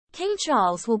King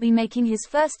Charles will be making his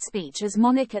first speech as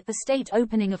monarch at the state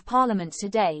opening of Parliament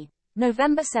today,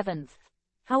 November 7.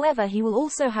 However, he will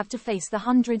also have to face the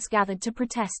hundreds gathered to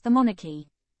protest the monarchy.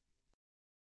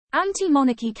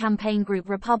 Anti-monarchy campaign group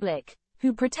Republic,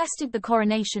 who protested the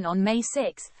coronation on May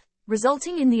 6,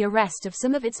 resulting in the arrest of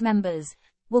some of its members,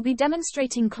 will be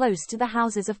demonstrating close to the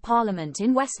Houses of Parliament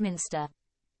in Westminster.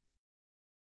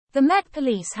 The Met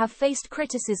Police have faced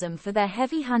criticism for their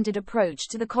heavy-handed approach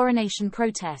to the coronation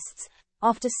protests,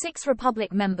 after 6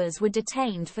 Republic members were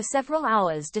detained for several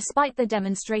hours despite the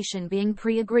demonstration being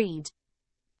pre-agreed.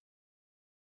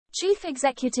 Chief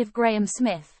Executive Graham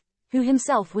Smith, who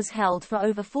himself was held for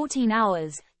over 14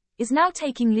 hours, is now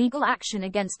taking legal action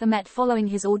against the Met following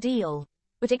his ordeal,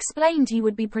 but explained he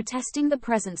would be protesting the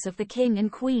presence of the King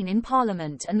and Queen in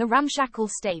Parliament and the ramshackle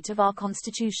state of our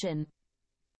Constitution.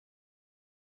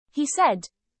 He said,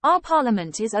 "Our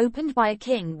Parliament is opened by a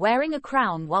king wearing a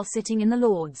crown while sitting in the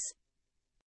Lords.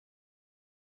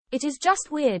 It is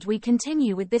just weird we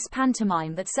continue with this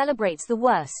pantomime that celebrates the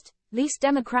worst, least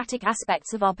democratic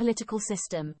aspects of our political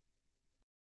system."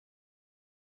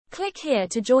 Click here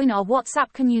to join our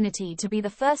WhatsApp community to be the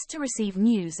first to receive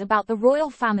news about the royal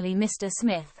family. Mr.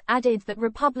 Smith added that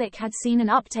Republic had seen an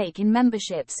uptake in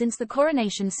membership since the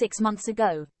coronation 6 months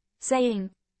ago,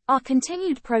 saying, "Our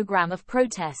continued program of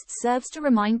protests serves to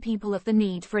remind people of the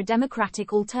need for a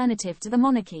democratic alternative to the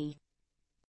monarchy.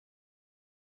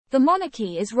 The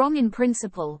monarchy is wrong in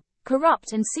principle,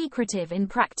 corrupt and secretive in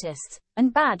practice,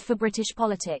 and bad for British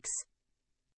politics.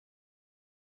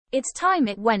 It's time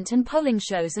it went, and polling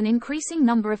shows an increasing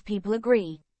number of people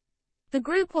agree." The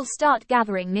group will start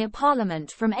gathering near Parliament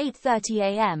from 8:30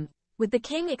 a.m., with the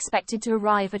King expected to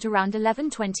arrive at around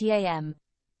 11:20 a.m.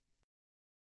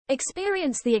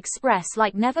 Experience the Express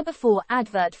like never before.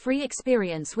 Advert-free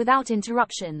experience without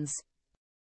interruptions.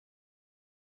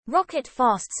 Rocket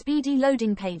fast speedy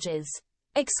loading pages.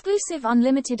 Exclusive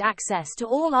unlimited access to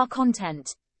all our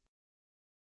content.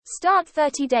 Start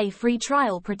 30-day free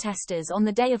trial. Protesters on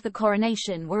the day of the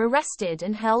coronation were arrested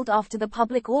and held after the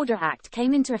Public Order Act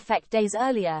came into effect days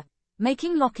earlier,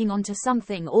 making locking onto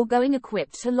something or going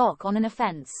equipped to lock on an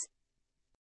offence.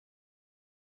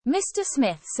 Mr.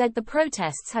 Smith said the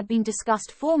protests had been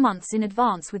discussed 4 months in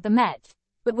advance with the Met,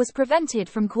 but was prevented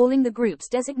from calling the group's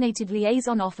designated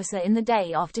liaison officer in the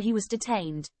day after he was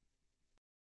detained.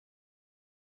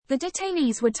 The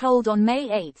detainees were told on May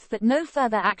 8 that no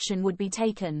further action would be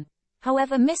taken.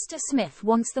 However, Mr. Smith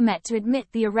wants the Met to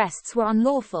admit the arrests were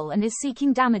unlawful and is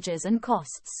seeking damages and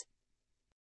costs.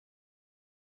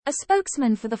 A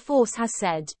spokesman for the force has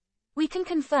said, "We can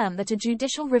confirm that a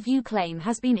judicial review claim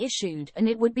has been issued and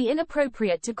it would be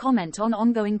inappropriate to comment on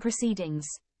ongoing proceedings."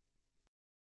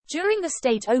 During the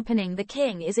state opening, the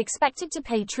King is expected to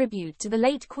pay tribute to the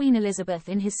late Queen Elizabeth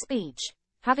in his speech,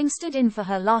 having stood in for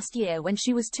her last year when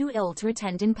she was too ill to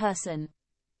attend in person.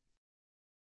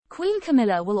 Queen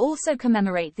Camilla will also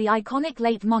commemorate the iconic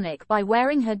late monarch by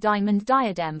wearing her diamond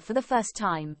diadem for the first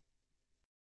time.